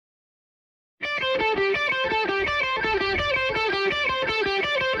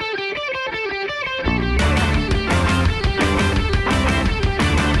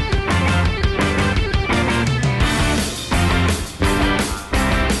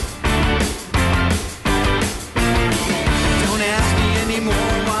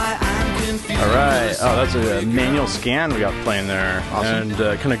That's a manual scan we got playing there. Awesome.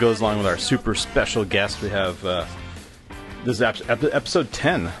 And kind of goes along with our super special guest. We have this is episode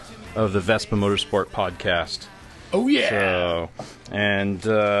 10 of the Vespa Motorsport podcast. Oh, yeah. So, and we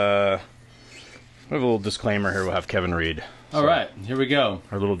have a little disclaimer here. We'll have Kevin read. All right, here we go.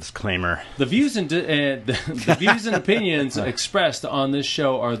 Our little disclaimer. The views and the views and opinions expressed on this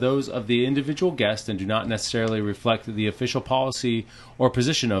show are those of the individual guest and do not necessarily reflect the official policy or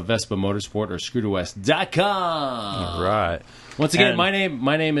position of Vespa Motorsport or ScooterWest.com. All right. Once again, my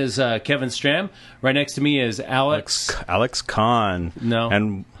name is Kevin Stram. Right next to me is Alex Kahn. No.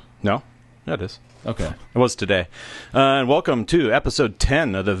 And no, that is. Okay. It was today. And welcome to episode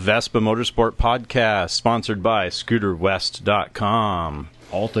 10 of the Vespa Motorsport podcast, sponsored by ScooterWest.com.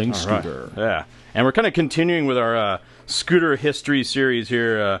 All things scooter. Right. Yeah. And we're kind of continuing with our scooter history series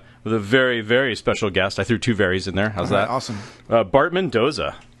here with a very, very special guest. I threw two veries in there. How's that? Awesome. Bart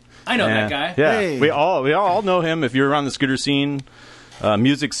Mendoza. I know that guy. Yeah. Hey. We all know him. If you're around the scooter scene,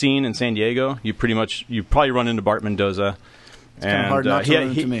 music scene in San Diego, you probably run into Bart Mendoza. Kind of hard not to run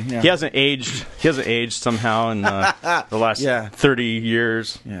into me. Yeah. He hasn't aged. He hasn't aged somehow in the last 30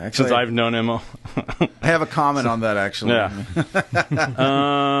 years actually, since I've known him. I have a comment on that, actually. Yeah.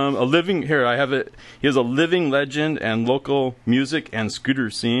 A living here. I have it. He is a living legend and local music and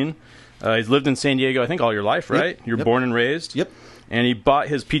scooter scene. He's lived in San Diego, I think, all your life, right? Yep. You're born and raised. Yep. And he bought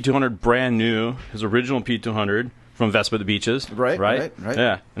his P200 brand new, his original P200. From Vespa the Beaches, right?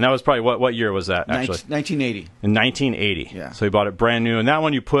 Yeah, and that was probably what year was that actually? 1980. In 1980. Yeah. So he bought it brand new, and that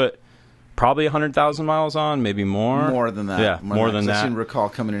one you put probably 100,000 miles on, maybe more. More than that. Yeah, more than that. I seem to recall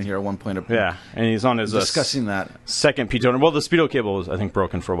coming in here at one point. Yeah, and he's on his discussing that second P200. Well, the speedo cable was, I think,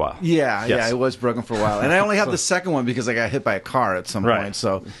 broken for a while. Yeah, yes. yeah, it was broken for a while, and I only have the second one because I got hit by a car at some point,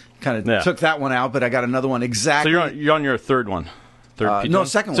 so kind of took that one out. But I got another one exactly. So you're on your third one. No,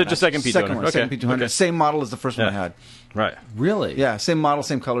 second one. So just second P200. Second one, okay. second P200. Okay. Same model as the first one I had. Right. Really? Yeah, same model,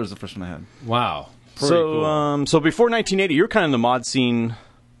 same color as the first one I had. Wow. So, so before 1980, you were kind of in the mod scene,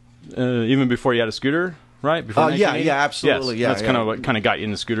 even before you had a scooter, right? Before 1980? Yeah, absolutely. Yes, yeah, that's kind of what kind of got you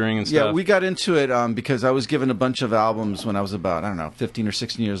into scootering and stuff. Yeah, we got into it because I was given a bunch of albums when I was about, 15 or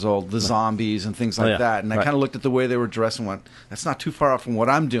 16 years old, the Zombies and things like that. And I kind of looked at the way they were dressed and went, that's not too far off from what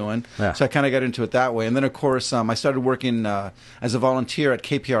I'm doing. Yeah. So I kind of got into it that way. And then, of course, I started working as a volunteer at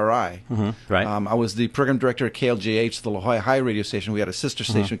KPRI. Mm-hmm. Right. I was the program director at KLJH, the La Jolla High radio station. We had a sister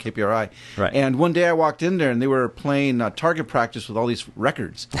station at KPRI. Right. And one day I walked in there and they were playing target practice with all these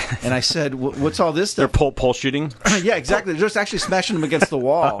records. And I said, what's all this stuff? They're pole shooting? Yeah, exactly. They're just actually smashing them against the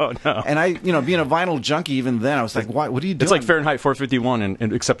wall. Oh, no. And I, being a vinyl junkie even then, I was like, what are you doing? It's like Fahrenheit 451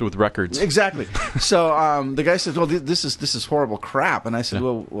 and except with records. Exactly. So the guy said, well, this is horrible crap. And I said,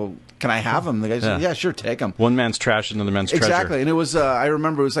 well, can I have them? The guy said, yeah, sure, take them. One man's trash, another man's treasure. Exactly. And it was, I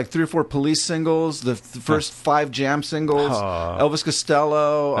remember it was like 3 or 4 Police singles, the first 5 Jam singles, Elvis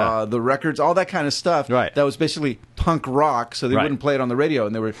Costello, the records, all that kind of stuff. Right. That was basically punk rock, so they wouldn't play it on the radio,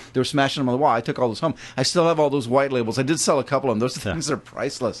 and they were smashing them on the wall. I took all those home. I still have all those white labels. I did sell a couple of them. Those things are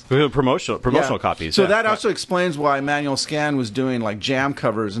priceless. Promotional copies. So that also explains why Manual Scan was doing like Jam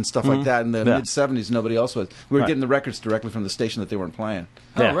covers and stuff like that in the mid-'70s. Nobody else was. We were getting the records directly from the station that they weren't playing.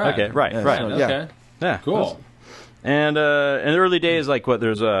 Oh, right. Okay. Right. Yeah, right. so, Okay. Yeah. Cool. And in the early days, like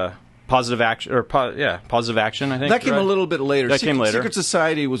there's a positive action positive action. I think that came a little bit later. That came later. Secret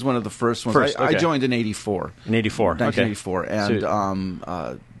Society was one of the first ones. I joined in '84. In '84. 1984,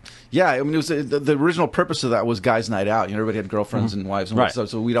 and. Yeah, I mean, it was the original purpose of that was guys' night out. Everybody had girlfriends and wives, and stuff,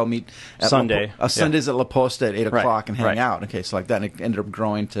 so we'd all meet at Sundays at La Posta at 8 o'clock and hang out. Okay, so like that, and it ended up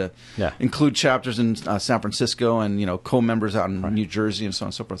growing to include chapters in San Francisco and co-members out in New Jersey and so on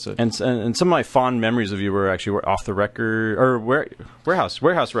and so forth. So, and some of my fond memories of you were actually off the record or warehouse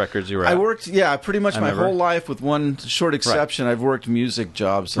records. You were at. I worked, pretty much my whole life with one short exception. I've worked music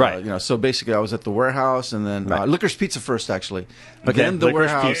jobs. So basically I was at the warehouse and then Licorice Pizza first, actually. Okay, then the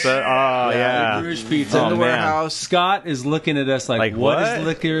Licorice warehouse. Pizza. Oh, yeah. Licorice Pizza. In the warehouse. Scott is looking at us like what is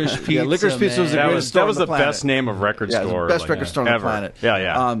Licorice Pizza? Yeah, Licorice Pizza was the greatest store on the planet. That was the best name of record store. Yeah, the best record store on the planet. Yeah,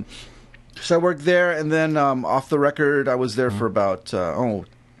 yeah. So I worked there, and then off the record, I was there for about 10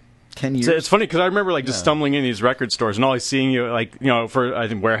 years. So it's funny because I remember just stumbling in these record stores and always seeing you for I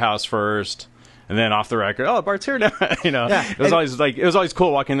think warehouse first. And then off the record, Bart's here now. It was always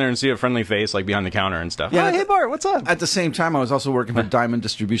cool walking there and see a friendly face behind the counter and stuff. Yeah, hey Bart, what's up? At the same time, I was also working for Diamond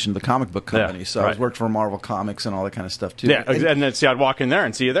Distribution, the comic book company. So I was working for Marvel Comics and all that kind of stuff too. Yeah, and then I'd walk in there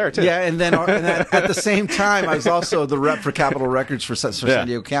and see you there too. Yeah, and then at the same time, I was also the rep for Capitol Records for San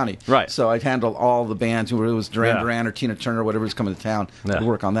Diego County. Right. So I'd handle all the bands, whether it was Duran Duran or Tina Turner, whatever was coming to town, to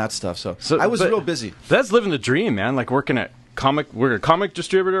work on that stuff. So I was real busy. That's living the dream, man. Like working at we're a comic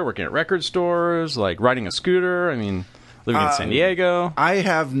distributor, working at record stores, like riding a scooter. I mean, living in San Diego. I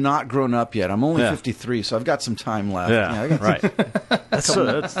have not grown up yet. I'm only 53, so I've got some time left. Yeah, I got right. That's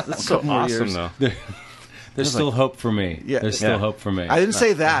so awesome, though. There's still hope for me. Yeah, There's still hope for me. I didn't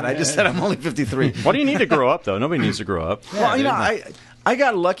say that. I just said I'm only 53. Why do you need to grow up, though? Nobody needs to grow up. Well, I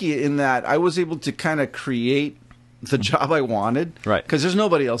got lucky in that I was able to kind of create the job I wanted. Right. Because there's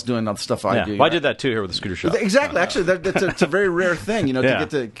nobody else doing all the stuff I do. Well, I did that, too, here with the scooter shop. Exactly. Actually, it's a very rare thing, to get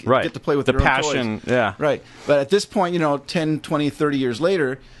to play with the your passion. Own toys. Yeah. Right. But at this point, 10, 20, 30 years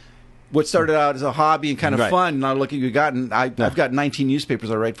later, what started out as a hobby and kind of fun, now look at you gotten. I've got 19 newspapers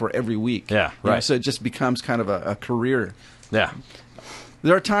I write for every week. Yeah, right. So it just becomes kind of a career. Yeah.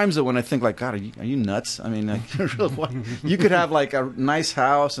 There are times that when I think, like, God, are you nuts? I mean, you could have like a nice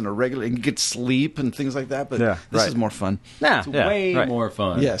house and and you get sleep and things like that, but this is more fun. It's way more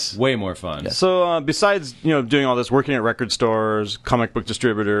fun. Yes, way more fun. Yes. So besides doing all this, working at record stores, comic book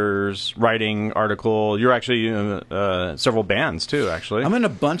distributors, writing article, you're actually several bands too. Actually, I'm in a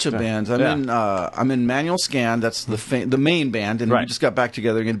bunch of bands. I'm in Manual Scan. That's the main band, and we just got back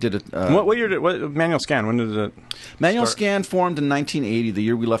together and did it. What year did Manual Scan? When did it? Manual Scan formed in 1980. The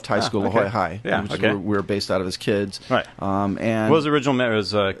year we left high school, La Jolla High, which is where we were based out of as kids. Right. And what was the original? It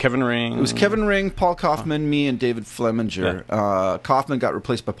was Kevin Ring. It was Kevin Ring, Paul Kaufman, me, and David Fleminger. Yeah. Kaufman got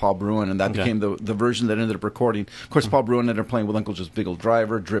replaced by Paul Bruin, and that became the version that ended up recording. Of course, Paul Bruin ended up playing with Uncle Joe's Big Old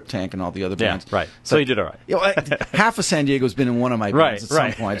Driver, Drip Tank, and all the other bands. Right. So he did all right. Half of San Diego's been in one of my bands at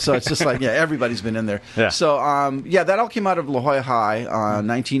some point, so it's just like everybody's been in there. Yeah. So that all came out of La Jolla High,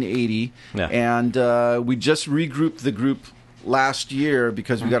 1980, and we just regrouped the group last year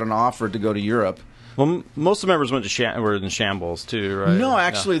because we got an offer to go to Europe. Well, most of the members went to were in Shambles too, right? No,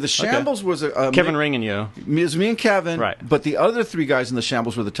 actually, the Shambles was Kevin Ring and you. It was me and Kevin, right? But the other three guys in the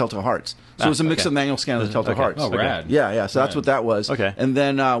Shambles were the Telltale Hearts. So it was a mix of Manual Scan and the Telltale Hearts. Oh, rad! Yeah. So that's what that was. Okay. And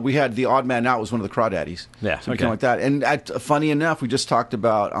then we had the Odd Man Out was one of the Crawdaddies. Yeah. So kind of like that. And funny enough, we just talked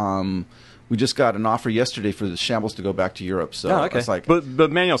about. We just got an offer yesterday for the Shambles to go back to Europe. So it's like, but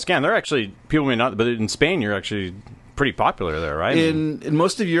Manual Scan, they're actually people may not, but in Spain, you're actually pretty popular there, right? In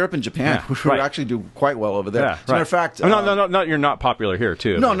most of Europe and Japan, we actually do quite well over there. Yeah, As a matter of fact, no, you're not popular here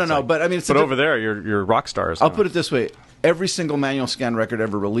too. No. But I mean, but over there, you're rock stars. I'll put it this way: every single Manual Scan record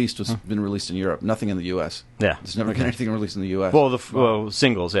ever released has been released in Europe. Nothing in the U.S. Yeah, there's never been anything released in the U.S. Well,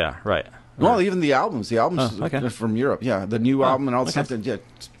 singles, right. Well, even the albums. The albums are from Europe. Yeah, the new album and all the stuff that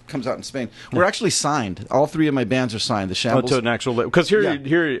comes out in Spain. We're actually signed. All three of my bands are signed. The Shambles to an actual label. Because here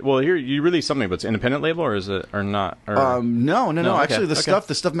you release something, but it's an independent label, or is it or not? Or... No. Actually, the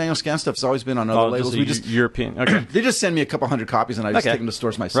stuff Manual Scan stuff has always been on other labels. We just European. Okay. They just send me a couple hundred copies, and I just take them to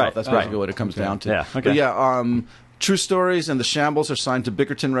stores myself. Right. That's basically what it comes down to. Yeah. Okay. But True Stories and the Shambles are signed to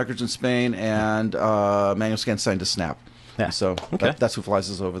Bickerton Records in Spain, and Manual Scan signed to Snap. Yeah. So that's who flies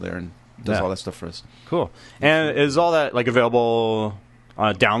us over there and does all that stuff for us. Cool. And is all that available?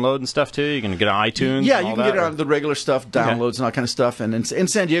 Download and stuff too. You can get on iTunes. Yeah, you can get it on the regular stuff, downloads and all kind of stuff. And in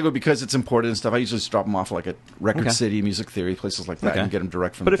San Diego, because it's imported and stuff, I usually just drop them off like at Record City, Music Theory, places like that, and get them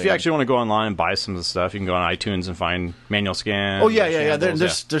direct from. But if you actually want to go online and buy some of the stuff, you can go on iTunes and find Manual Scan. Oh yeah.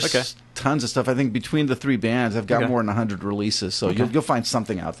 There's tons of stuff. I think between the three bands, I've got more than 100 releases, so you'll find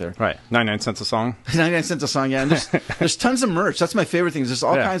something out there. Right, 99 cents a song. 99 cents a song, yeah. And there's tons of merch. That's my favorite thing. There's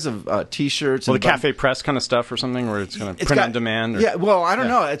all kinds of T-shirts. Well, the Cafe Press kind of stuff or something, where it's going to print on demand. Or... Yeah, well, I don't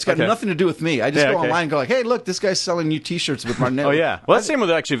know. It's got nothing to do with me. I just go online and go like, hey, look, this guy's selling new T-shirts with my name. Oh yeah, well that's the same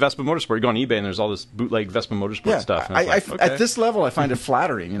with actually Vespa Motorsport. You go on eBay and there's all this bootleg Vespa Motorsport stuff. And at this level, I find it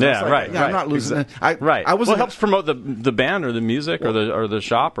flattering. Right. I'm not losing. Right. Well, it helps promote the band or the music or the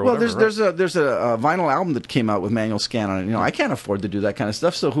shop or whatever. Well, there's a vinyl album that came out with Manual Scan on it. I can't afford to do that kind of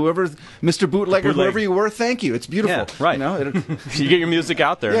stuff. So whoever, Mr. Bootlegger, whoever you were, thank you. It's beautiful. Yeah, right. You get your music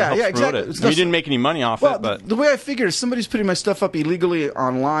out there. Yeah, exactly. You didn't make any money off it, but the way I figure is somebody's putting my stuff up illegally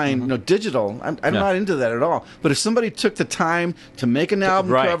online, digital. I'm not into that at all. But if somebody took the time to make an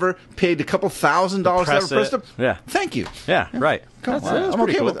album cover, paid a couple $1,000 to have it pressed up, thank you. Yeah, right. I'm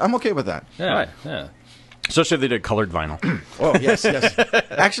okay with that. Yeah, right. Yeah. Especially if they did colored vinyl. Oh yes.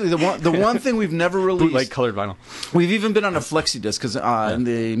 Actually, the one thing we've never released, bootleg colored vinyl. We've even been on a flexi disc because in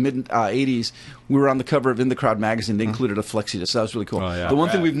the mid '80s we were on the cover of In the Crowd magazine. They included a flexi disc. So that was really cool. The one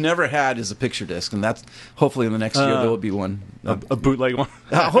thing we've never had is a picture disc, and that's hopefully in the next year there will be one. A bootleg one.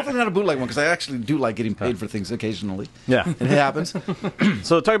 Hopefully not a bootleg one because I actually do like getting paid for things occasionally. Yeah, it happens.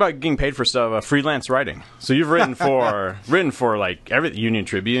 So talk about getting paid for stuff. Freelance writing. So you've written for like every Union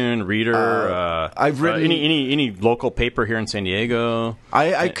Tribune, Reader. I've written Any local paper here in San Diego?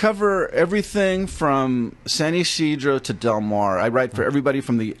 I cover everything from San Isidro to Del Mar. I write for everybody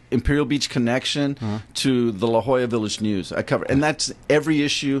from the Imperial Beach Connection to the La Jolla Village News. I cover, and that's every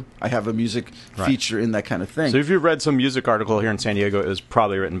issue. I have a music feature in that kind of thing. So if you've read some music article here in San Diego, it was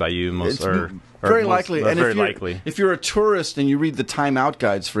probably written by you, very likely. And very likely. If you're a tourist and you read the Time Out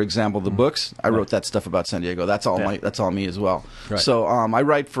guides, for example, the books, I wrote that stuff about San Diego. That's all that's all me as well. Right. So I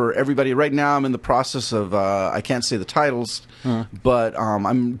write for everybody. Right now, I'm in the process of I can't say the titles, but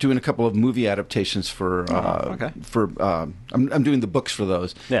I'm doing a couple of movie adaptations for I'm doing the books for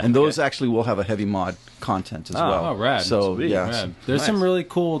those, and those actually will have a heavy mod content as well. Oh, rad! So Sweet. Rad. There's some really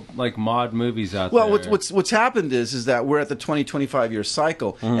cool like mod movies out there. Well, what's happened is that we're at the 20-25 year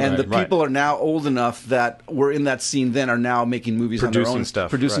cycle, and the people are now old enough that were in that scene then are now making movies producing on their own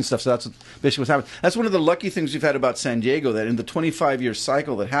stuff. So that's basically what's happened. That's one of the lucky things we've had about San Diego, that in the 25 year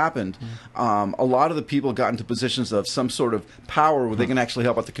cycle that happened, a lot of the people got into positions of some sort of power where they can actually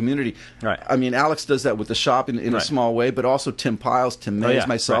help out the community. Right. I mean, Alex does that with the shop in a small way, but also Tim Piles, Tim Mays,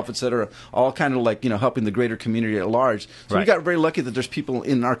 myself, etc. All kind of like helping the greater community at large. So we got very lucky that there's people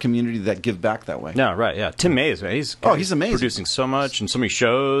in our community that give back that way. No, right, yeah. Tim Mays, he's amazing, producing so much and so many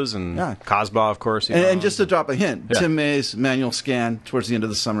shows, and Cosba, of course. And just to drop a hint, Tim Mays manual scan towards the end of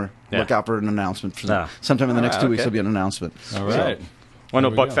the summer. Look out for an announcement. Sometime in the next 2 weeks there'll be an announcement. All right. Well, I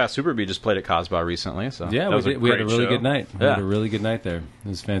know Buckfast Superbee just played at Cosba recently. So we had a really good night. We had a really good night there. It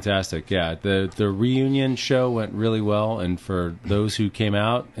was fantastic. Yeah, the reunion show went really well, and for those who came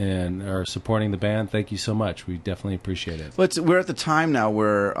out and are supporting the band, thank you so much. We definitely appreciate it. Well, we're at the time now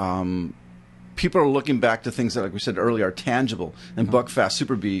where people are looking back to things that, like we said earlier, are tangible, and Buckfast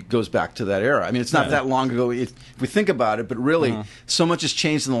Superbee goes back to that era. I mean, it's not that long ago if we think about it, but really, so much has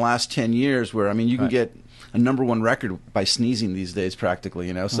changed in the last 10 years where, I mean, you can get a #1 record by sneezing these days,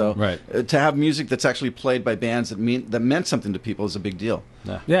 practically. So to have music that's actually played by bands that meant something to people is a big deal.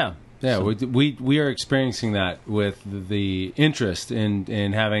 Yeah. So. We are experiencing that with the interest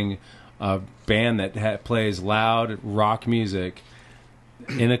in having a band that plays loud rock music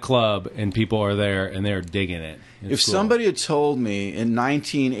in a club, and people are there and they're digging it. If somebody had told me in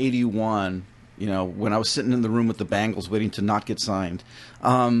 1981, when I was sitting in the room with the Bangles waiting to not get signed,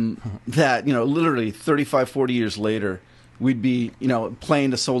 that, literally 35, 40 years later, we'd be,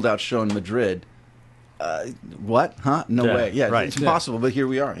 playing a sold-out show in Madrid. What? Huh? No way. Yeah, it's impossible, but here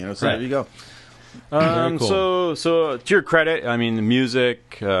we are, so there you go. Cool. So to your credit, I mean, the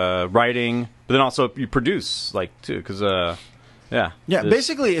music, writing, but then also you produce, too, because...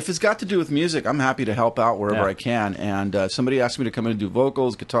 basically, if it's got to do with music, I'm happy to help out wherever I can. And somebody asked me to come in and do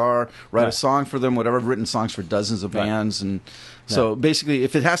vocals, guitar, write a song for them, whatever. I've written songs for dozens of bands. And so basically,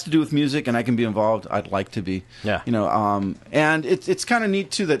 if it has to do with music and I can be involved, I'd like to be. And it's kind of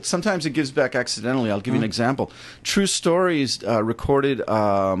neat, too, that sometimes it gives back accidentally. I'll give you an example. True Stories recorded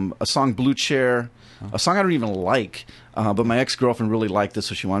a song, Blue Chair, a song I don't even like. But my ex-girlfriend really liked this,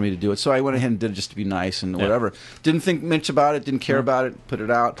 so she wanted me to do it. So I went ahead and did it just to be nice and whatever. Didn't think much about it, didn't care about it, put it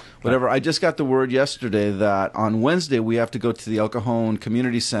out, whatever. I just got the word yesterday that on Wednesday we have to go to the El Cajon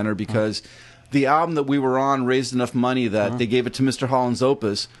Community Center because the album that we were on raised enough money that they gave it to Mr. Holland's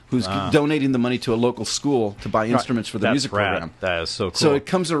Opus, who's donating the money to a local school to buy instruments for the music program. That is so cool. So it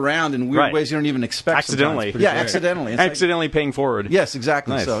comes around in weird ways you don't even expect. Accidentally. Accidentally. It's accidentally paying forward. Yes,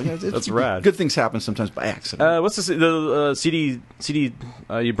 exactly. Nice. So that's rad. Good things happen sometimes by accident. What's the CD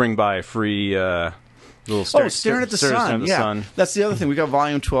you bring by free... Staring at the Sun. Yeah, that's the other thing. We got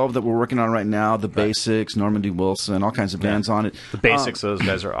Volume 12 that we're working on right now. The Basics, Normandy Wilson, all kinds of bands on it. The Basics, those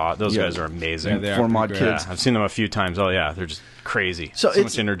guys are amazing. Four Mod Kids. I've seen them a few times. Oh yeah, they're just crazy. So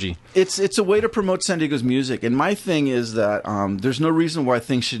much energy. It's a way to promote San Diego's music. And my thing is that there's no reason why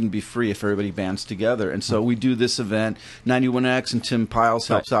things shouldn't be free if everybody bands together. And so we do this event. 91X and Tim Piles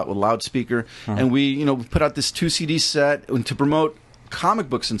helps out with Loudspeaker, and we put out this 2 CD set to promote comic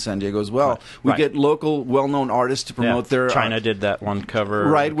books in San Diego as well. We get local, well-known artists to promote their... China did that one cover.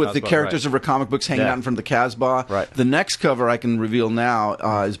 Right, with the characters of her comic books hanging out in front of the Casbah. Right. The next cover I can reveal now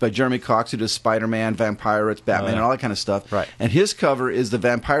is by Jeremy Cox, who does Spider-Man, Vampirates, Batman, and all that kind of stuff. Right. And his cover is the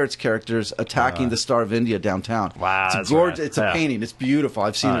Vampirates characters attacking the Star of India downtown. Wow, it's gorgeous. It's a painting. It's beautiful.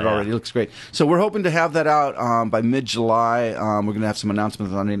 I've seen it already. It looks great. So we're hoping to have that out by mid-July. We're going to have some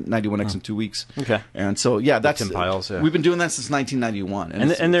announcements on 91X in 2 weeks. Okay. And so, that's... Tim Piles, We've been doing that since 1991. you want,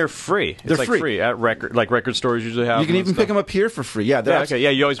 and they're free. They're it's free at record stores usually have. You can even pick them up here for free. Yeah, okay. Yeah,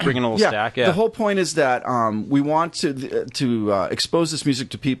 you always bring in a little stack. Yeah. The whole point is that we want to expose this music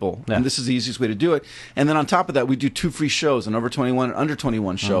to people, and this is the easiest way to do it. And then on top of that, we do 2 free shows, an over 21 and under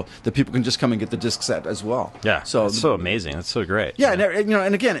 21 show that people can just come and get the disc set as well. Yeah, so it's so amazing. That's so great. Yeah,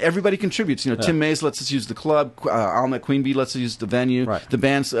 and again, everybody contributes. Tim Mays lets us use the club. Alma Queen Bee lets us use the venue. Right. The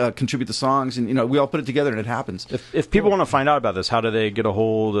bands contribute the songs, and we all put it together, and it happens. If people want to find out about this, how do they get a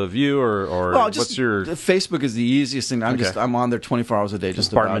hold of you, or what's your Facebook is the easiest thing. I'm on there 24 hours a day.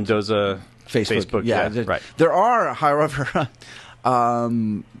 Just Bart Mendoza Facebook. Yeah, right. There are, however,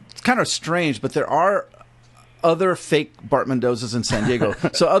 it's kind of strange, but there are other fake Bart Mendozas in San Diego.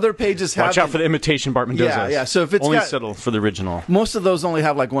 So other pages have... Watch out for the imitation Bart Mendoza. Yeah. So if it's only settle for the original. Most of those only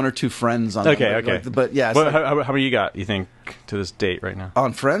have like 1 or 2 friends on them. Okay. But yeah. How many you got, you think, to this date right now?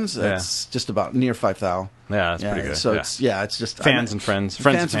 On friends? It's just about near 5,000. Yeah, that's pretty good. So it's just... Fans and friends.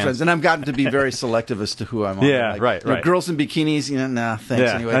 Fans and friends. And I've gotten to be very selective as to who I'm on. Yeah, right. Girls in bikinis, nah,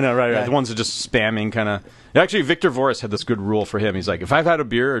 thanks anyway. I know, right. The ones that just spamming kind of... Actually, Victor Voris had this good rule for him. He's like, if I've had a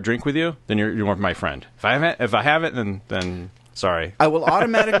beer or a drink with you, then you're my friend. If I haven't, then sorry. I will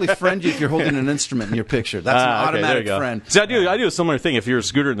automatically friend you if you're holding an instrument in your picture. That's an automatic friend. See, I do a similar thing. If you're a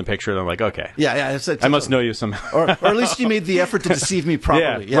scooter in the picture, then I'm like, okay. Yeah. I must know you somehow. or at least you made the effort to deceive me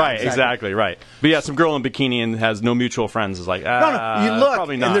properly. Yeah, right, exactly, right. But yeah, some girl in bikini and has no mutual friends is like, no, you look,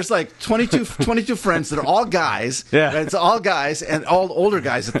 probably not. And there's like 22 friends that are all guys. Yeah. It's all guys, and all older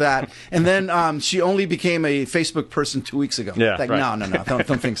guys at that. And then she only became a Facebook person 2 weeks ago. Yeah, like, right. No,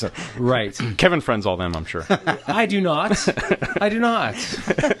 don't think so. Right. Kevin friends all them, I'm sure. I do not.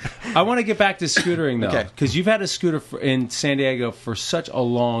 I want to get back to scootering, though, because you've had a scooter in San Diego for such a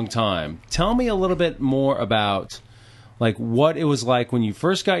long time. Tell me a little bit more about what it was like when you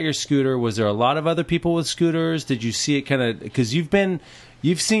first got your scooter. Was there a lot of other people with scooters? Did you see it kind of... Because you've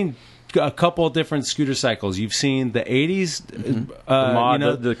seen a couple of different scooter cycles. You've seen the 80s,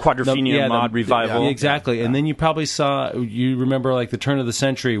 the Quadrophenia mod revival. Exactly. And then you probably you remember the turn of the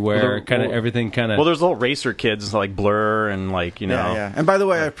century where everything kind of... Well, there's little racer kids like Blur and Yeah. And by the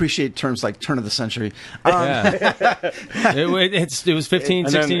way, I appreciate terms like turn of the century. It was 15,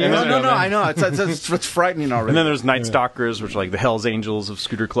 16 years ago. No, I know. It's frightening already. And then there's Night Stalkers, which are like the Hells Angels of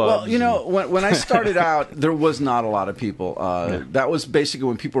scooter clubs. Well, when I started out, there was not a lot of people. That was basically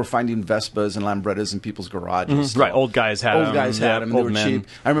when people were finding Vespas and Lambrettas in people's garages. Right, old guys had them. Old guys had them. They were cheap.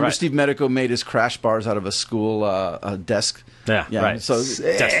 I remember Steve Medico made his crash bars out of a school desk. Yeah, right. So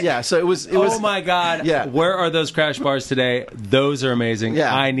it was. Oh my God! Yeah. Where are those crash bars today? Those are amazing.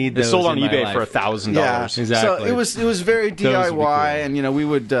 Yeah. I need those. They sold on eBay life. for $1,000. Yeah, exactly. So it was very DIY, cool. and we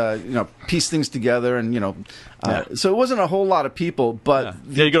would piece things together, and so it wasn't a whole lot of people, but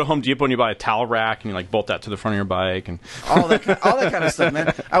you go to Home Depot and you buy a towel rack and you bolt that to the front of your bike and all that kind of stuff,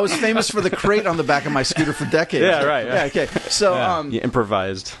 man. I was famous for the crate on the back of my scooter for decades. Yeah, right. Yeah, okay. So you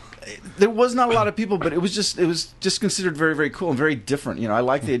improvised. There was not a lot of people, but it was just considered very, very cool and very different. I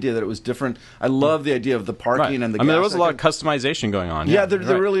like the idea that it was different. I love the idea of the parking and the. There was a lot of customization going on. Yeah, there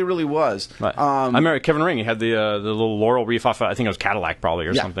really, really was. Right. I remember Kevin Ring. He had the little laurel wreath off. I think it was Cadillac probably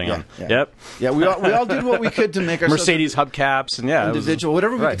or something. Yep. Yeah, we all did what we could to make ourselves Mercedes hubcaps and individual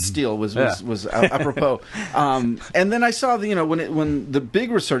whatever we could steal was apropos. And then I saw when the big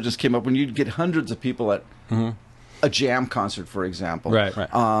resurgence came up, when you'd get hundreds of people at. A jam concert, for example. Right.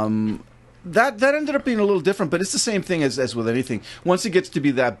 That ended up being a little different, but it's the same thing as with anything. Once it gets to be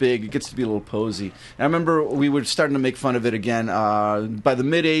that big, it gets to be a little posy. And I remember we were starting to make fun of it again. By the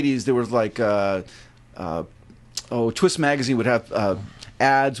mid-'80s, there was Twist Magazine would have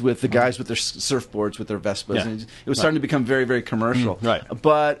ads with the guys with their surfboards, with their Vespas. Yeah. And it was starting to become very, very commercial. Right.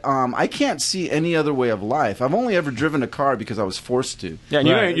 But I can't see any other way of life. I've only ever driven a car because I was forced to. Yeah, and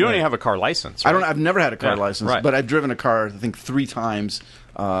you don't even have a car license. Right? I've never had a car license, but I've driven a car, I think, 3 times.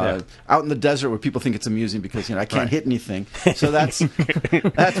 Out in the desert where people think it's amusing because I can't hit anything. So that's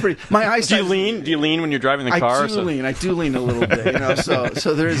pretty. My eyesight. Do you lean when you're driving the car? I do lean a little bit.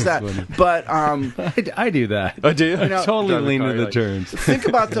 So there is that. But I do that. Oh, do you? Totally lean to the turns. Think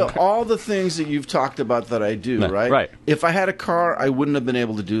about all the things that you've talked about that I do. Right. If I had a car, I wouldn't have been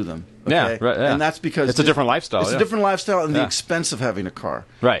able to do them. Okay? Yeah, right. Yeah. And that's because it's a different lifestyle. It's a different lifestyle, and the expense of having a car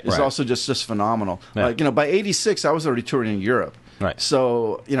is also just phenomenal. Yeah. By '86, I was already touring in Europe. Right.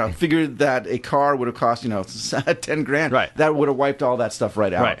 So, figured that a car would have cost, $10,000. Right. That would have wiped all that stuff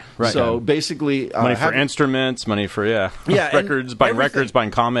right out. Right. So basically, money for instruments, money for records,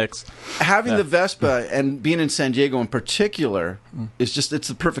 buying comics. Having the Vespa and being in San Diego in particular is it's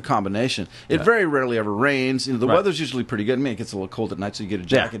the perfect combination. It very rarely ever rains. The weather's usually pretty good. I mean, it gets a little cold at night, so you get a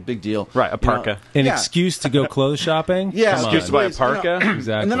jacket. Big deal. Right. A parka. An excuse to go clothes shopping. Yeah. Excuse to buy a parka.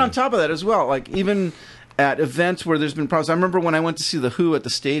 Exactly. And then on top of that as well, like even at events where there's been problems. I remember when I went to see The Who at the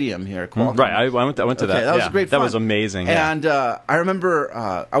stadium here at Qualcomm. Right, I went to that. That was great fun. That was amazing. And I remember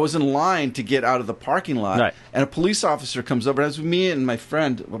I was in line to get out of the parking lot, and a police officer comes over. It was me and my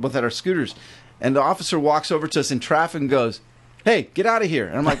friend, both had our scooters, and the officer walks over to us in traffic and goes, "Hey, get out of here."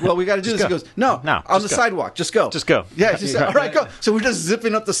 And I'm like, "Well, we got to do this." He goes, No, on the sidewalk. Just go. Just go. Yeah, she said, "All right, go." So we're just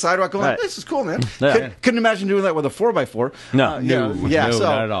zipping up the sidewalk going, "This is cool, man." Couldn't imagine doing that with a 4x4. No, no, so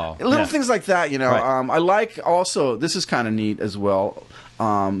not at all. Little things like that, I like also, this is kind of neat as well,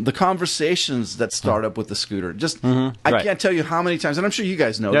 the conversations that start up with the scooter. Just, I can't tell you how many times, and I'm sure you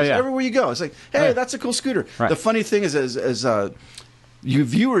guys know this, everywhere you go, it's like, "Hey, that's a cool scooter." The funny thing is, as you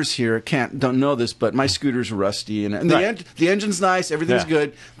viewers here don't know this, but my scooter's rusty, and the engine's nice, everything's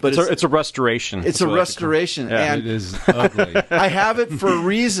good, but it's a restoration. It's a restoration, and it is ugly. I have it for a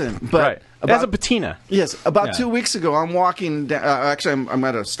reason, but it has a patina. Yes, about 2 weeks ago, I'm walking down, actually, I'm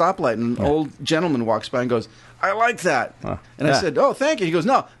at a stoplight, and an old gentleman walks by and goes, "I like that," and I said, "Oh, thank you." He goes,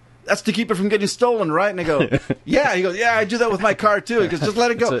 "No, that's to keep it from getting stolen, right?" And I go, "Yeah." He goes, "Yeah, I do that with my car too." He goes, "Just let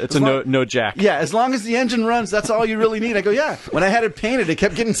it go." It's no jack. Yeah, as long as the engine runs, that's all you really need. I go, "Yeah." When I had it painted, it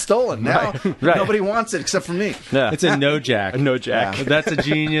kept getting stolen. Now nobody wants it except for me. Yeah. It's a no jack. A no jack. Yeah. That's a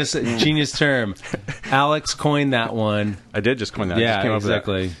genius term. Alex coined that one. I did just coin that. Yeah,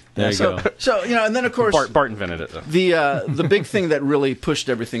 exactly. There you go. So and then of course Bart invented it. Though. The big thing that really pushed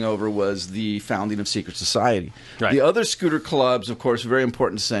everything over was the founding of Secret Society. Right. The other scooter clubs, of course, were very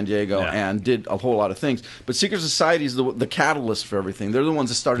important to San Diego and did a whole lot of things. But Secret Society is the catalyst for everything. They're the ones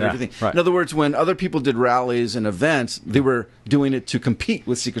that started everything. Right. In other words, when other people did rallies and events, they were doing it to compete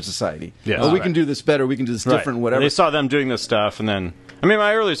with Secret Society. Yes. We can do this better. We can do this different. Whatever. They saw them doing this stuff, and then. I mean,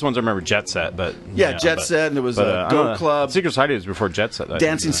 my earliest ones I remember Jet Set, but Jet Set, and there was a Go Club. Secret Society was before Jet Set.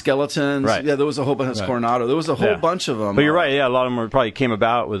 Dancing Skeletons, right? Yeah, there was a whole bunch of Coronado. There was a whole bunch of them. But you're right. Yeah, a lot of them probably came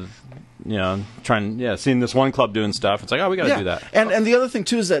about with seeing this one club doing stuff. It's like, we got to do that. And the other thing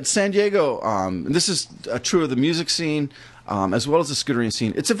too is that San Diego, this is true of the music scene. As well as the scootering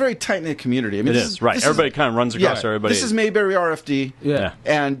scene, it's a very tight-knit community. I mean, it is, right. Everybody kind of runs across everybody. This is Mayberry RFD,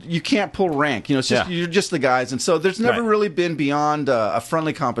 and you can't pull rank. It's just you're just the guys, and so there's never really been beyond a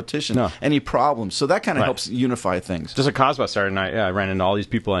friendly competition any problems. So that kind of helps unify things. Just at Cosmo Saturday night, I ran into all these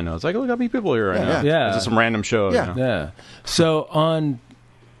people I know. It's like, look how many people here right now. Yeah. It's just some random show. Yeah. So on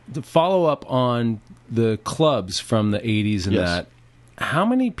the follow-up on the clubs from the 80s and that. How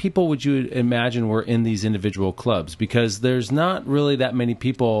many people would you imagine were in these individual clubs? Because there's not really that many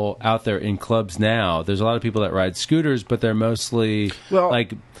people out there in clubs now. There's a lot of people that ride scooters, but they're mostly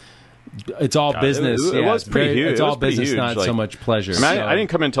it's all business. It was pretty huge. It's all business, huge. not so much pleasure. I didn't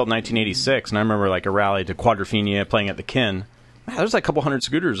come in until 1986, and I remember a rally to Quadrophenia playing at the Kin. There's a couple hundred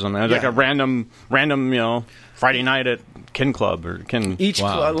scooters on there. Like a random, Friday night at Kin Club or Kin. Each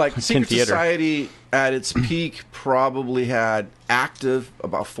club, Secret Society at its peak probably had active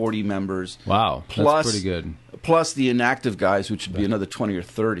about 40 members. Wow, that's pretty good. Plus the inactive guys, which would be another 20 or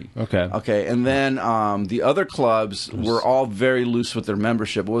 30. Okay. And then the other clubs were all very loose with their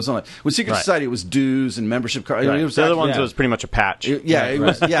membership. It was only with Secret Society, it was dues and membership cards. Right. The other ones was pretty much a patch.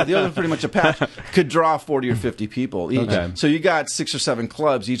 The other was pretty much a patch. Could draw 40 or 50 people each. Okay. So you got 6 or 7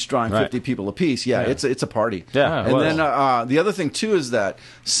 clubs, each drawing 50 people apiece. It's a party. Yeah. And then the other thing too is that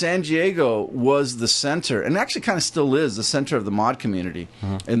San Diego was the center, and actually kind of still is the center of the mod community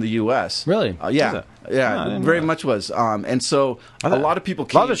in the U.S. Really? Yeah, very much was. And so a lot of people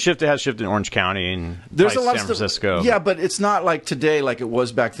came. A lot of shift has shifted in Orange County and there's a lot San Francisco. Yeah, but it's not like today like it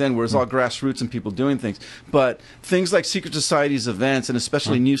was back then where it's all grassroots and people doing things. But things like Secret Society's events and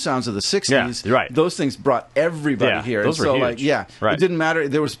especially New Sounds of the 60s, those things brought everybody here. Those were huge. It didn't matter.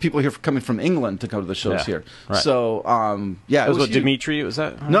 There was people here coming from England to come to the shows here. Right. So, it was what, Dimitri, was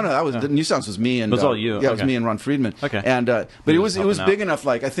that? No, that was New Sounds was me and it was all you. Yeah, it was me and Ron Friedman. Okay. And but it was big enough,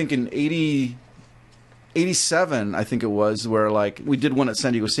 like I think in 80 '87, I think it was, where like we did one at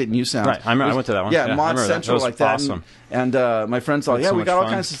San Diego State New Sound. Right, I went to that one. Yeah, Mod Central that. Like that. Awesome. And my friends all, we got all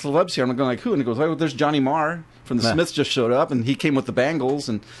kinds of celebs here. I'm going like, who? And he goes, well, there's Johnny Marr from the Smiths just showed up, and he came with the Bangles,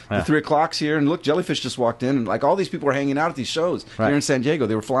 and the 3 o'clock's here, and look, Jellyfish just walked in, and like all these people were hanging out at these shows here in San Diego.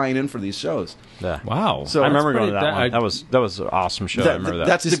 They were flying in for these shows. Yeah. Wow. So I remember going to that one. That was an awesome show. I remember that.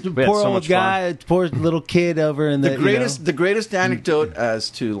 That's the poor old guy, poor little kid over in the greatest anecdote as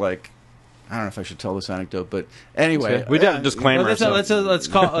to like. I don't know if I should tell this anecdote, but anyway, we did a disclaimer. Let's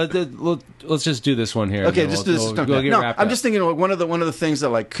just do this one here. Okay, just do this. I'm just thinking one of the things that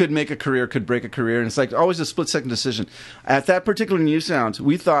like could make a career, could break a career, and it's like always a split-second decision. At that particular New Sound,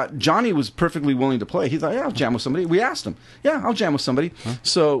 we thought Johnny was perfectly willing to play. He thought, yeah, I'll jam with somebody. We asked him, yeah, I'll jam with somebody. Huh?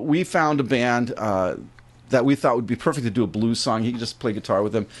 So we found a band. That we thought would be perfect to do a blues song. He could just play guitar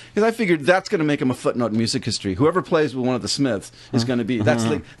with them. Because I figured that's going to make him a footnote in music history. Whoever plays with one of the Smiths is going to be. That's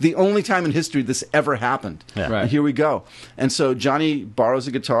like the only time in history this ever happened. Yeah. Right. And here we go. And so Johnny borrows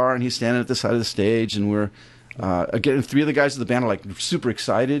a guitar, and he's standing at the side of the stage, and we're again, 3 of the guys of the band are like super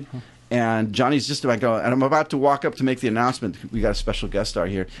excited. And Johnny's just about going, and I'm about to walk up to make the announcement. We got a special guest star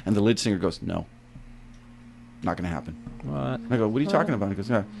here. And the lead singer goes, no. Not going to happen. What? I go, what are you talking about? He goes,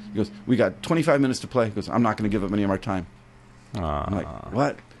 yeah. He goes, we got 25 minutes to play. He goes, I'm not going to give up any of our time. I'm like,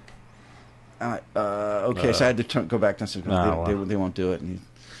 what? Okay, so I had to go back and say, they won't do it. And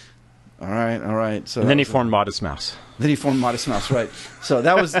all right. So and then he formed Modest Mouse. Right. So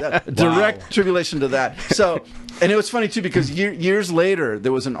that was direct tribulation to that. So, and it was funny too because years later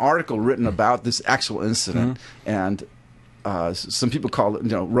there was an article written about this actual incident, and some people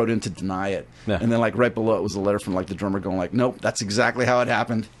wrote in to deny it, and then like right below it was a letter from like the drummer going like, nope, that's exactly how it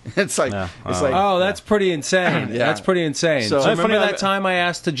happened. It's like, oh, that's pretty insane. That's pretty insane. So remember that time I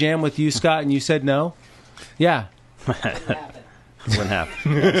asked to jam with you, Scott, and you said no? Yeah. Wouldn't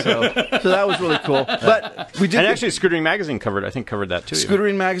happen. So that was really cool. But we did. And actually, Scootering Magazine covered that too.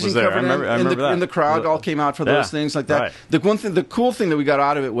 Scootering Magazine covered it. In the crowd all came out for those things like that. Right. The cool thing that we got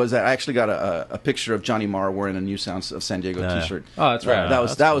out of it was that I actually got a picture of Johnny Marr wearing a New Sounds of San Diego T-shirt. Oh, that's right.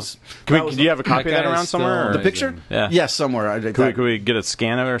 That was. Do you have a copy of that around somewhere? The picture? Yeah. Yes, somewhere. Could we get a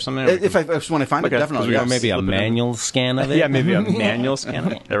scan of it or something? When I find it, definitely. Or maybe a manual scan of it. Yeah, maybe a manual scan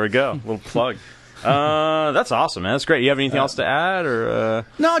of it. There we go. Little plug. That's awesome, man. That's great. You have anything else to add, or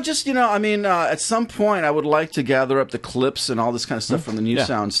no? Just at some point, I would like to gather up the clips and all this kind of stuff from the New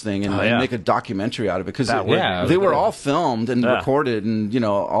Sounds thing and make a documentary out of it because they were all filmed and recorded and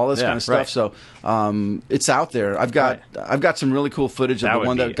all this kind of stuff. Right. So it's out there. I've got some really cool footage of the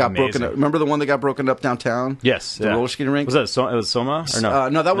one that got broken up. Remember the one that got broken up downtown? Yes, the roller skating rink. Was that it was Soma or no?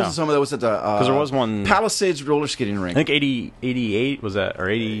 No, that wasn't Soma. That was at the because there was one Palisades roller skating rink. I think 88 was that or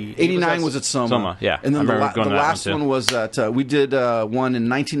 89 was at Soma. Yeah, and then the last one was that we did one in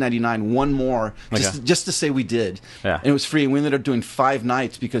 1999. One more, just to say we did. Yeah, and it was free. And we ended up doing 5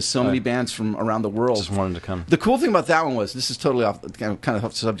 nights because so many bands from around the world just wanted to come. The cool thing about that one was this is totally kind of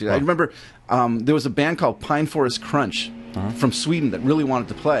off the subject. I remember there was a band called Pine Forest Crunch from Sweden that really wanted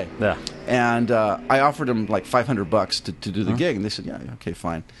to play. Yeah, and I offered them like $500 to do the gig, and they said, yeah, okay,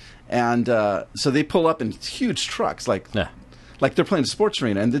 fine. And so they pull up in huge trucks, like they're playing a sports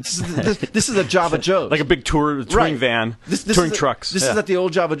arena, and this is a Java Joe's. Like a big touring van, touring trucks. This is at the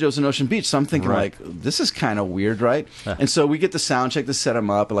old Java Joe's in Ocean Beach, so I'm thinking like, this is kind of weird, right? Yeah. And so we get the sound check to set them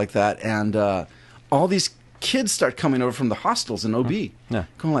up like that, and all these kids start coming over from the hostels in OB,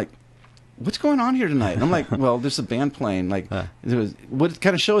 going like, what's going on here tonight? And I'm like, well, there's a band playing. Like, what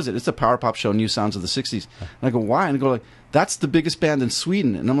kind of show is it? It's a power pop show, New Sounds of the 60s. And I go, why? And they go like, that's the biggest band in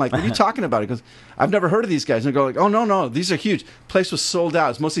Sweden. And I'm like, what are you talking about? He goes, I've never heard of these guys. And I go like, oh, no, these are huge. Place was sold out.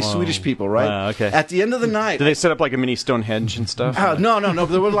 It's mostly Swedish people, right? Okay. At the end of the night. Did they set up like a mini Stonehenge and stuff? No.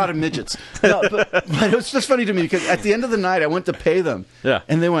 There were a lot of midgets. No, but it was just funny to me because at the end of the night, I went to pay them. Yeah.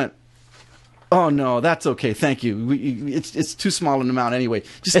 And they went, oh, no, that's okay. Thank you. It's too small an amount anyway.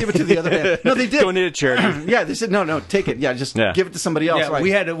 Just give it to the other band. No, they did. Donate to charity. Yeah, they said, no, take it. Yeah, just give it to somebody else. Yeah, like,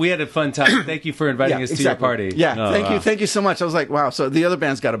 we had a fun time. Thank you for inviting us to your party. Yeah, thank you so much. I was like, wow. So the other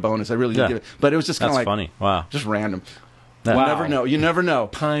band's got a bonus. I really did give it. But it was just kind of like, funny. Wow. Just random. Wow. You never know.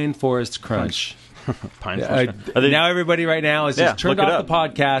 Pine Forest Crunch. Pine Forest. Now everybody right now is just turned off the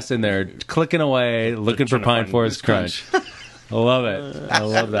podcast and they're clicking away looking for Pine Forest Crunch. I love it. I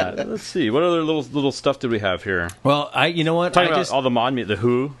love that. Let's see. What other little stuff did we have here? Well, you know what? Talking about all the mod meet, the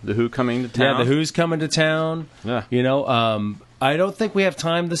Who coming to town. Yeah, the Who's coming to town. Yeah. I don't think we have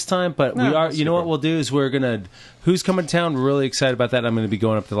time this time, but we are. You know what we'll do is Who's coming to town? We're really excited about that. I'm going to be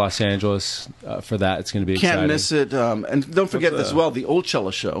going up to Los Angeles for that. It's going to be exciting. Can't miss it. And don't forget as well the Old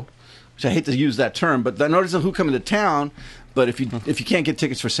Cello Show. which I hate to use that term, but I noticed who come into town. But if you can't get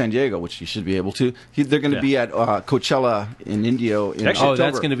tickets for San Diego, which you should be able to, they're going to be at Coachella in Indio in October.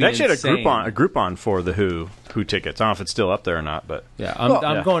 That's going to be actually insane. had a Groupon for the Who tickets. I don't know if it's still up there or not, but yeah,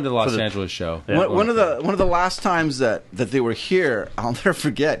 I'm going to the Los Angeles show. Yeah. One of the last times that they were here, I'll never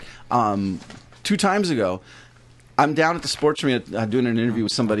forget. 2 times ago, I'm down at the sports arena doing an interview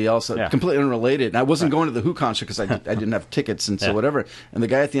with somebody else, completely unrelated. And I wasn't going to the Who concert because I didn't have tickets, and so whatever. And the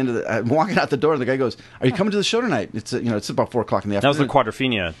guy at the end of I'm walking out the door, and the guy goes, "Are you coming to the show tonight?" It's it's about 4 o'clock in the afternoon. That was the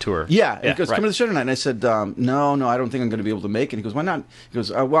Quadrophenia tour. Yeah, he goes, "Come to the show tonight." And I said, "No, I don't think I'm going to be able to make it." And he goes, "Why not?" He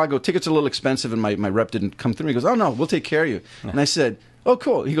goes, "Well, I go, tickets are a little expensive, and my rep didn't come through." He goes, "Oh no, we'll take care of you." And I said, "Oh,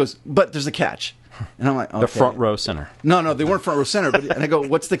 cool." He goes, "But there's a catch." And I'm like, okay. The front row center. No, they weren't front row center. And I go,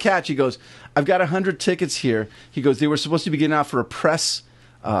 what's the catch? He goes, I've got 100 tickets here. He goes, they were supposed to be getting out for a press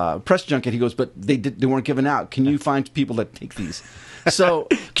junket. He goes, but they weren't given out. Can you find people that take these? So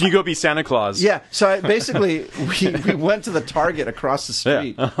can you go be Santa Claus? Yeah. So basically, we went to the Target across the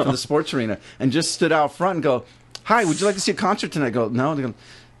street from the sports arena and just stood out front and go, "Hi, would you like to see a concert tonight?" I go, "No." They go,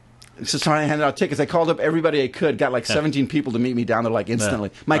 just trying to hand out tickets. I called up everybody I could, got like 17 people to meet me down there like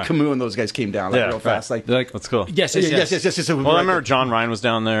instantly. Mike Camus and those guys came down real fast. Like, that's cool. Yes. Well, I remember John Ryan was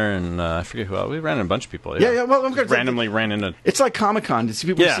down there, and I forget who else. We ran into a bunch of people. Yeah. Well, I'm randomly ran into. It's like Comic-Con. You see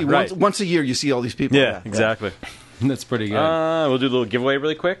people you see once a year. You see all these people. Yeah, exactly. That's pretty good. We'll do a little giveaway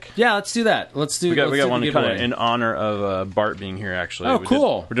really quick. Yeah, let's do that. We got one kind of in honor of Bart being here. Actually,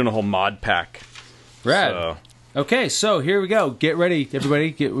 cool. We're doing a whole mod pack. Rad. So. Okay, so here we go. Get ready,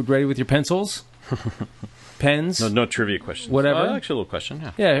 everybody. Get ready with your pencils, pens. No trivia questions. Whatever. Actually, a little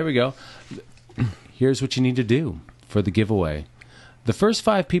question. Yeah, here we go. Here's what you need to do for the giveaway. The first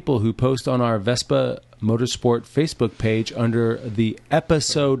 5 people who post on our Vespa Motorsport Facebook page under the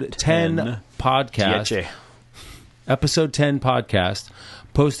Episode 10 podcast, Episode 10 podcast,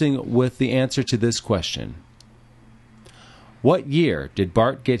 posting with the answer to this question. What year did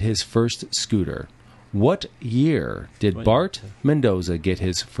Bart get his first scooter? What year did Bart Mendoza get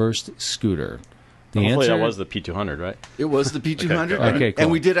his first scooter? The Hopefully answer that was the P200, right? It was the P200. Okay, cool.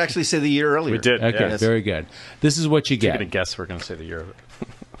 And we did actually say the year earlier. We did. Okay, very good. This is what you get. I'm going to guess we're going to say the year of it.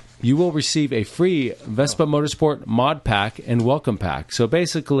 You will receive a free Vespa Motorsport mod pack and welcome pack. So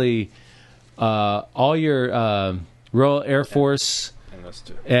basically, all your Royal Air Force and that's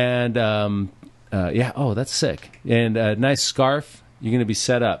sick. And a nice scarf. You're going to be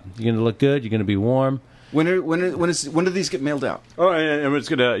set up. You're going to look good. You're going to be warm. When do these get mailed out? Oh, and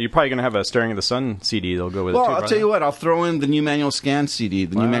you're probably going to have a Staring at the Sun CD. They'll go with it too. Well, I'll tell you what. I'll throw in the new Manual Scan CD,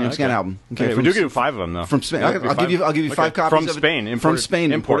 the new Manual Scan album. Okay, we do give you 5 of them though. From Spain. I'll give you 5 copies from Spain. From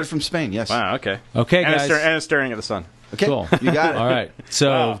Spain, imported from Spain. Yes. Wow. Okay. Okay, guys. And a Staring at the Sun. Okay. Cool. You got it. All right.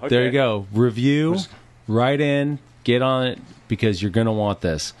 So there you go. Review. Write in. Get on it because you're going to want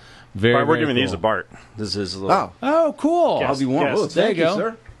this. We're giving cool. these to Bart. This is a little. Oh, cool. Yes. I'll be warm. Yes. Oh, there you go.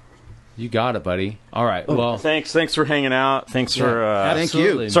 sir. You got it, buddy. All right. Well, thanks for hanging out. Thanks for thank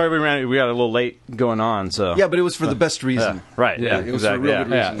you. Sorry we got a little late going on. So yeah, but it was for the best reason. Right. Yeah. It was for a real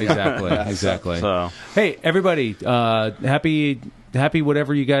good reason. Exactly. Exactly. So hey, everybody, happy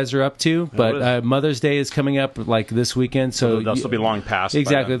whatever you guys are up to. But Mother's Day is coming up like this weekend, so this will be long past.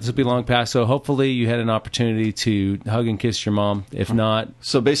 Exactly, this will be long past. So hopefully you had an opportunity to hug and kiss your mom. If not,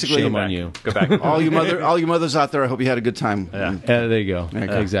 so basically, shame on you. Go back. all you mothers out there, I hope you had a good time. Yeah, there you go.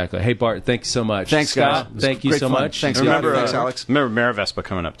 Exactly. Hey Bart, thank you so much. Thanks, Scott. guys. Thank you so much. Thanks, thanks, Alex. Remember Mara Vespa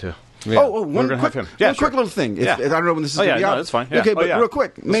coming up too. Yeah. One quick little thing. I don't know when this is going to be out. No, that's fine. Yeah. Okay, but real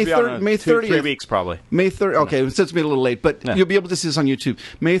quick, May 30th. 3 weeks probably. May 30th. Okay, since it's been a little late, but you'll be able to see this on YouTube.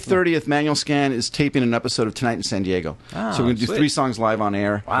 May 30th, Manual Scan is taping an episode of Tonight in San Diego. So we're going to do 3 songs live on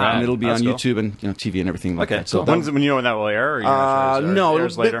air, and it'll be on YouTube and TV and everything like that. So when you know when that will air? Or no,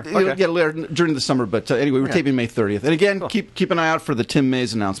 it'll later. It'll get later during the summer. But anyway, we're taping May 30th. And again, keep an eye out for the Tim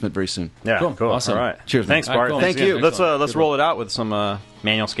Mays announcement very soon. Yeah, cool. Awesome. All right. Cheers. Thanks, Bart. Cool. Thank you. Let's roll it out with some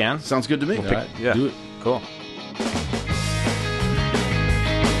Manual Scan. Sounds good to me. Yeah. Do it. Cool. And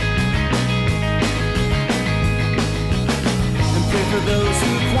pray for those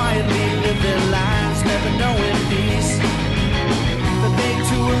who quietly live their lives, never knowing peace. That they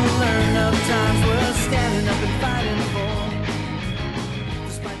too will learn of times worth standing up and fighting for.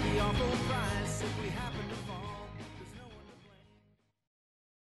 Despite the awful price, if we happen to fall.